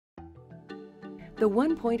The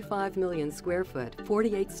 1.5 million square foot,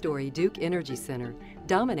 48-story Duke Energy Center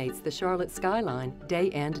dominates the Charlotte skyline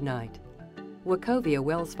day and night. Wachovia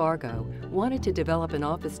Wells Fargo wanted to develop an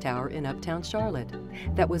office tower in uptown Charlotte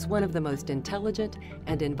that was one of the most intelligent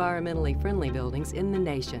and environmentally friendly buildings in the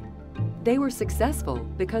nation. They were successful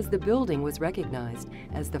because the building was recognized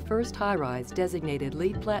as the first high-rise designated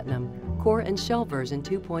LEED Platinum Core and Shell version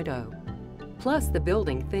 2.0. Plus, the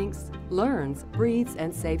building thinks, learns, breathes,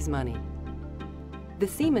 and saves money. The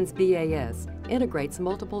Siemens BAS integrates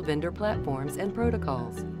multiple vendor platforms and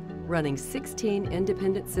protocols, running 16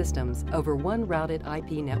 independent systems over one routed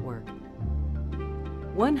IP network.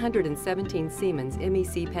 117 Siemens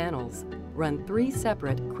MEC panels run 3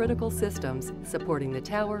 separate critical systems supporting the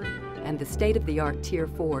tower and the state-of-the-art Tier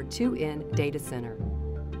 4 2N data center.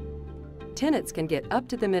 Tenants can get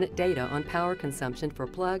up-to-the-minute data on power consumption for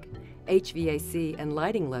plug, HVAC, and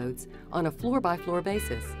lighting loads on a floor-by-floor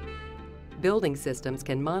basis. Building systems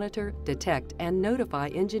can monitor, detect, and notify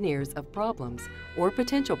engineers of problems or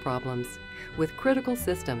potential problems with critical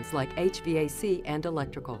systems like HVAC and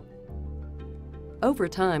electrical. Over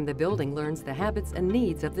time, the building learns the habits and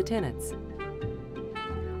needs of the tenants.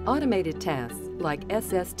 Automated tasks like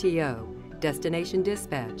SSTO, destination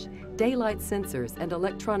dispatch, daylight sensors and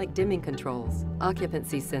electronic dimming controls,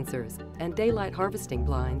 occupancy sensors, and daylight harvesting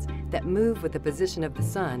blinds that move with the position of the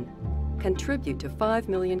sun contribute to 5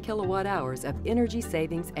 million kilowatt hours of energy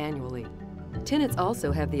savings annually. Tenants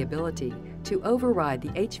also have the ability to override the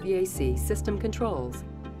HVAC system controls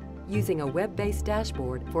using a web-based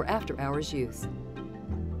dashboard for after-hours use.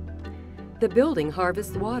 The building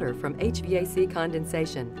harvests water from HVAC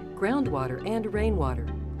condensation, groundwater, and rainwater,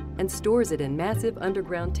 and stores it in massive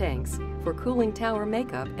underground tanks for cooling tower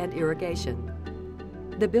makeup and irrigation.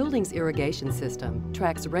 The building's irrigation system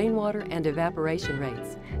tracks rainwater and evaporation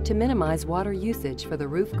rates to minimize water usage for the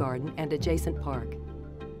roof garden and adjacent park.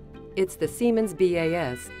 It's the Siemens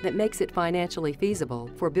BAS that makes it financially feasible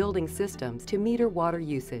for building systems to meter water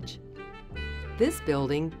usage. This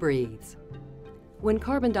building breathes. When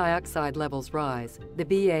carbon dioxide levels rise, the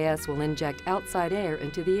BAS will inject outside air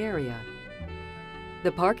into the area.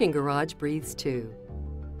 The parking garage breathes too.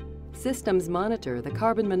 Systems monitor the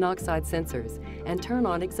carbon monoxide sensors and turn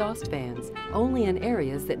on exhaust fans only in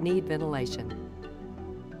areas that need ventilation.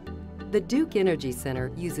 The Duke Energy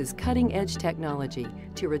Center uses cutting-edge technology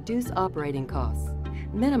to reduce operating costs,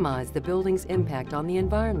 minimize the building's impact on the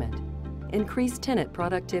environment, increase tenant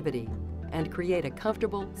productivity, and create a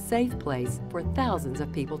comfortable, safe place for thousands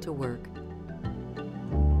of people to work.